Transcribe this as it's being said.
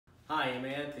Hi, I'm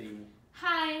Anthony.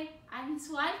 Hi, I'm his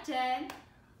wife, Jen.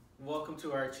 Welcome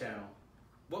to our channel.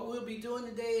 What we'll be doing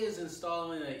today is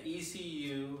installing an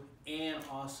ECU and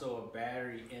also a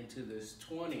battery into this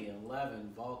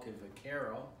 2011 Vulcan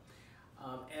Vaquero.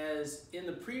 As in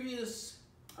the previous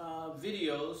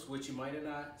videos, which you might have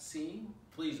not seen,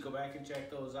 please go back and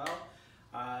check those out.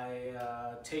 I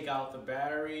take out the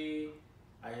battery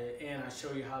and I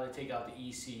show you how to take out the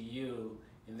ECU.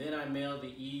 And then I mailed the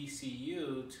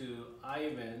ECU to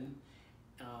Ivan,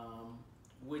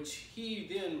 which he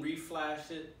then reflashed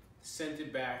it, sent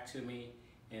it back to me,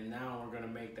 and now we're going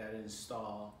to make that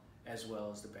install as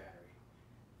well as the battery.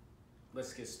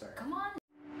 Let's get started. Come on.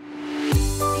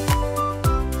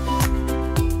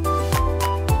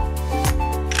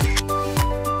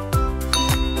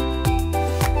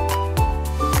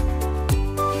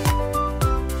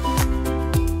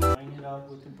 Line it up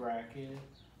with the bracket.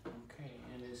 Okay,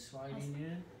 and it's sliding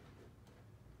in.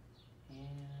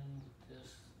 And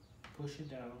just push it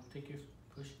down.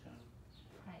 Push it down.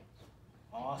 Right.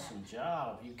 Awesome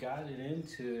job. You got it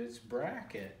into its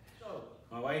bracket.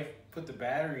 My wife put the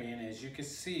battery in. As you can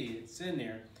see, it's in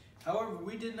there. However,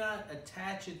 we did not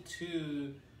attach it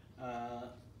to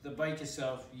the bike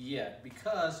itself yet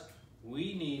because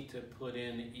we need to put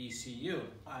in the ECU.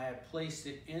 I have placed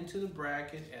it into the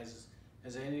bracket as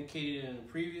I indicated in the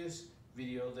previous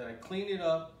video that I cleaned it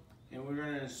up, and we're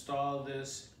going to install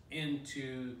this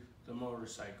into the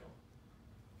motorcycle.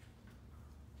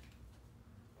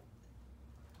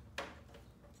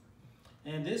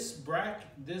 And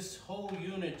this whole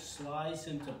unit slides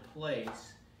into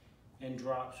place and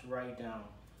drops right down.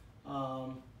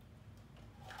 I'm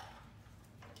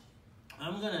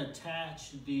going to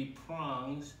attach the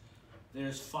prongs.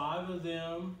 There's 5 of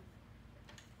them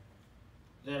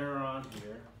that are on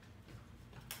here.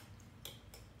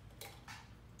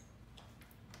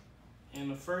 And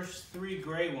the first 3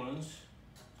 gray ones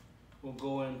will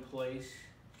go in place.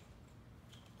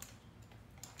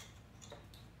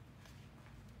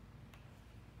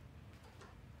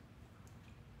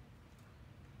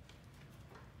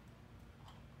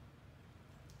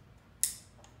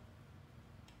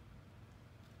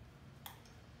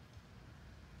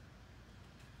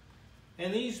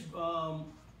 And these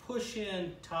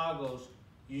push-in toggles,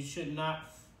 you should not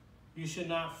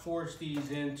force these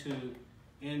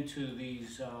into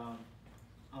these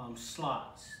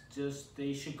slots. Just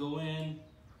they should go in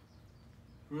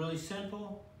really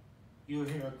simple. You'll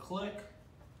hear a click.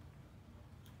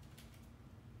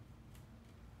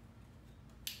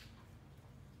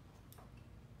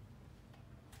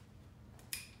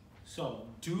 So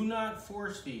do not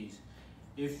force these.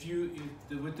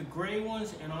 With the gray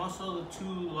ones and also the 2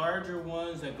 larger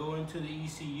ones that go into the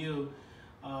ECU,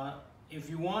 if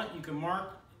you want, you can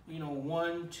mark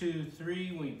 1, 2,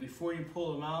 3 before you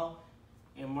pull them out,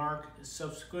 and mark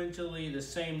subsequently the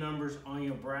same numbers on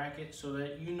your bracket so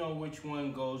that you know which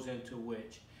one goes into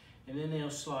which, and then they'll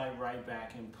slide right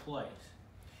back in place.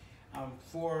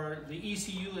 For the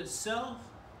ECU itself,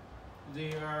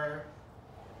 they are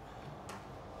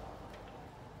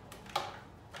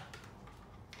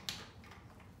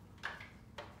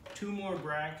two more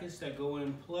brackets that go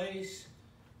in place,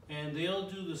 and they'll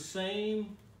do the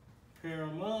same. Pair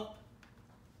them up,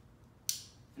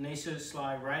 and they should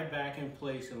slide right back in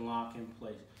place and lock in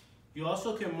place. You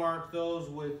also can mark those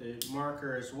with a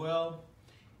marker as well,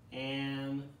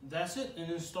 and that's it,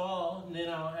 and install. And then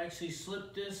I'll actually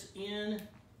slip this in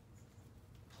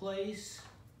place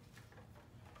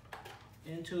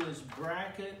into its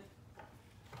bracket,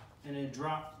 and it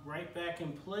drop right back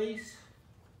in place.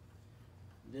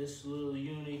 This little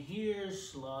unit here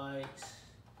slides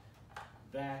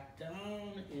back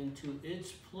down into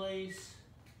its place.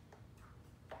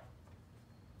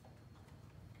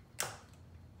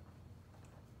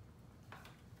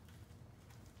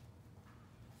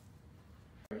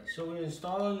 So we're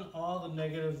installing all the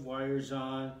negative wires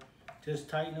on. Just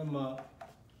tighten them up.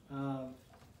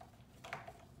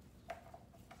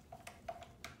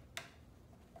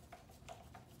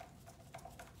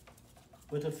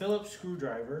 With a Phillips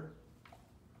screwdriver.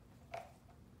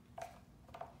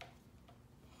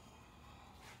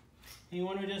 You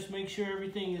want to just make sure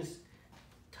everything is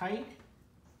tight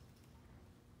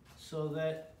so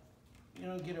that you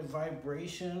don't get a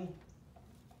vibration,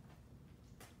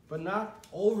 but not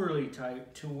overly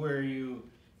tight to where you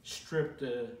strip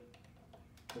the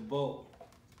bolt,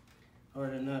 or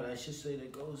the nut, I should say,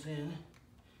 that goes in.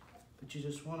 But you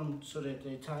just want them so that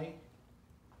they're tight.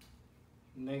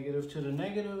 Negative to the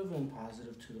negative and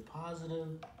positive to the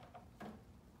positive,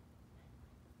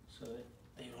 so that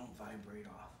they don't vibrate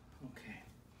off. Okay.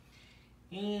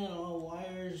 And all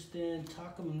wires, then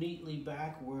tuck them neatly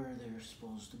back where they're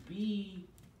supposed to be.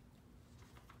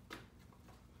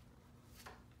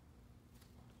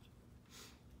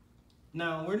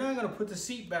 Now, we're not going to put the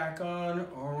seat back on,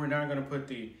 or we're not going to put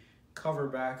the cover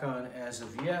back on as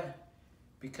of yet,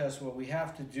 because what we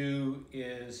have to do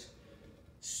is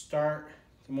start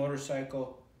the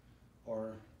motorcycle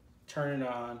or turn it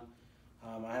on.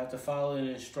 I have to follow the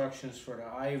instructions for the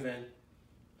Ivan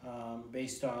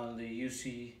based on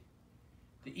the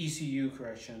ECU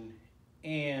correction,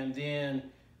 and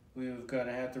then we're going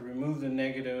to have to remove the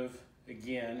negative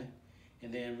again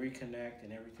and then reconnect,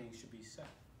 and everything should be set.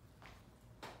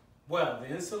 Well, the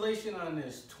installation on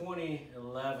this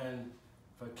 2011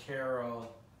 Vaquero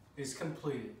is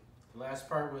completed. The last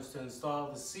part was to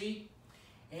install the seat,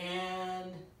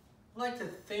 and I'd like to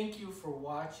thank you for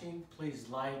watching. Please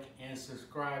like and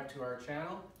subscribe to our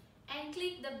channel. And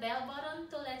click the bell button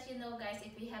to let you know, guys,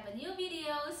 if we have a new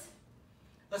videos.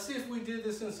 Let's see if we did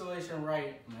this installation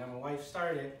right. I'm having my wife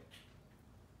start it.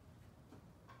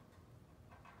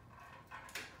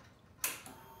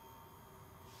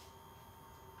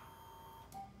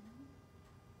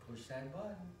 Push that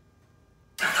button.